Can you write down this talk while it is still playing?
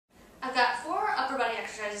I've got 4 upper body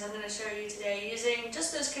exercises I'm going to show you today using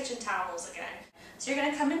just those kitchen towels again. So you're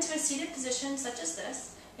going to come into a seated position such as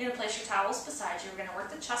this. You're going to place your towels beside you. We're going to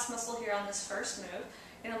work the chest muscle here on this first move.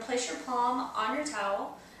 You're going to place your palm on your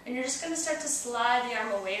towel, and you're just going to start to slide the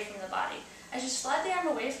arm away from the body. As you slide the arm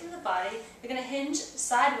away from the body, you're going to hinge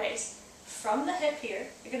sideways from the hip here.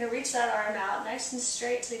 You're going to reach that arm out nice and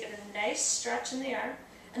straight so you get a nice stretch in the arm,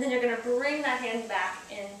 and then you're going to bring that hand back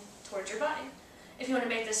in towards your body. If you want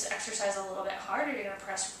to make this exercise a little bit harder, you're going to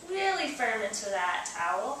press really firm into that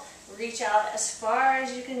towel. Reach out as far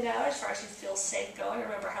as you can go, as far as you feel safe going.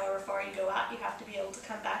 Remember, however far you go out, you have to be able to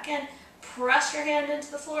come back in. Press your hand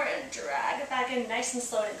into the floor and drag it back in nice and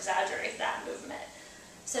slow to exaggerate that movement.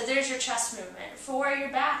 So there's your chest movement. For your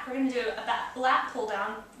back, we're going to do a lat pull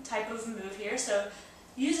down type of move here. So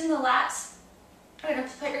using the lats, you're going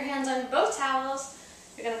to put your hands on both towels.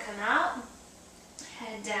 You're going to come out,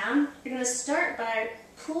 head down. You're going to start by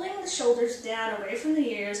pulling the shoulders down away from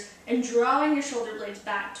the ears and drawing your shoulder blades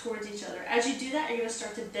back towards each other. As you do that, you're going to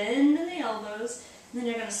start to bend in the elbows, and then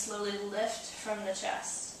you're going to slowly lift from the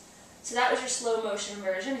chest. So that was your slow motion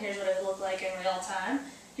version. Here's what it would look like in real time.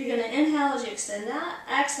 You're going to inhale as you extend out,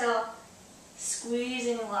 exhale,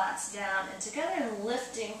 squeezing the lats down and together and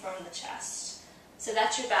lifting from the chest. So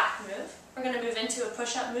that's your back move. We're going to move into a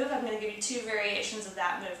push-up move. I'm going to give you 2 variations of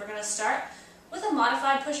that move. We're going to start with a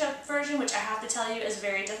modified push-up version, which I have to tell you is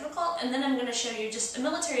very difficult, and then I'm going to show you just a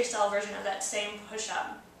military-style version of that same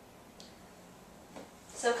push-up.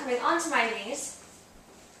 So coming onto my knees,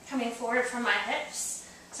 coming forward from my hips,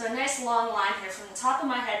 so a nice long line here from the top of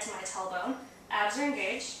my head to my tailbone, abs are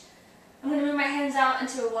engaged. I'm going to move my hands out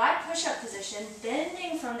into a wide push-up position,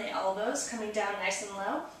 bending from the elbows, coming down nice and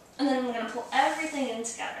low, and then I'm going to pull everything in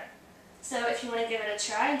together. So if you want to give it a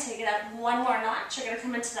try and take it up one more notch, you're going to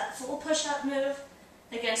come into that full push-up move.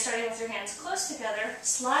 Again, starting with your hands close together,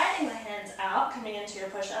 sliding the hands out, coming into your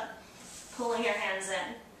push-up, pulling your hands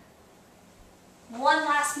in. One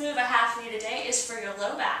last move I have for you today is for your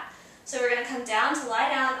low back. So we're going to come down to lie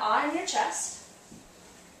down on your chest.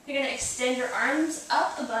 You're going to extend your arms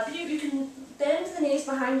up above you. You can bend the knees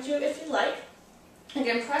behind you if you like.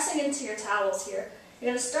 Again, pressing into your towels here.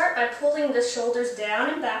 You're going to start by pulling the shoulders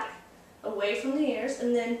down and back, away from the ears,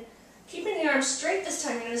 and then keeping the arms straight this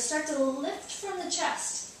time, you're going to start to lift from the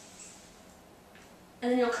chest.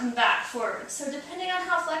 And then you'll come back forward. So depending on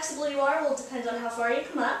how flexible you are will depend on how far you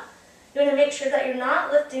come up. You're going to make sure that you're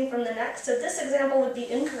not lifting from the neck. So this example would be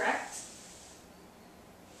incorrect.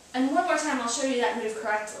 And one more time I'll show you that move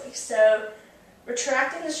correctly. So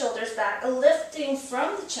retracting the shoulders back, lifting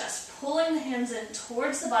from the chest, pulling the hands in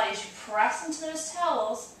towards the body as you press into those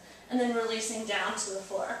towels, and then releasing down to the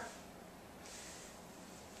floor.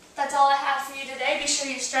 That's all I have for you today. Be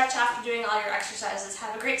sure you stretch after doing all your exercises.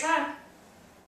 Have a great time.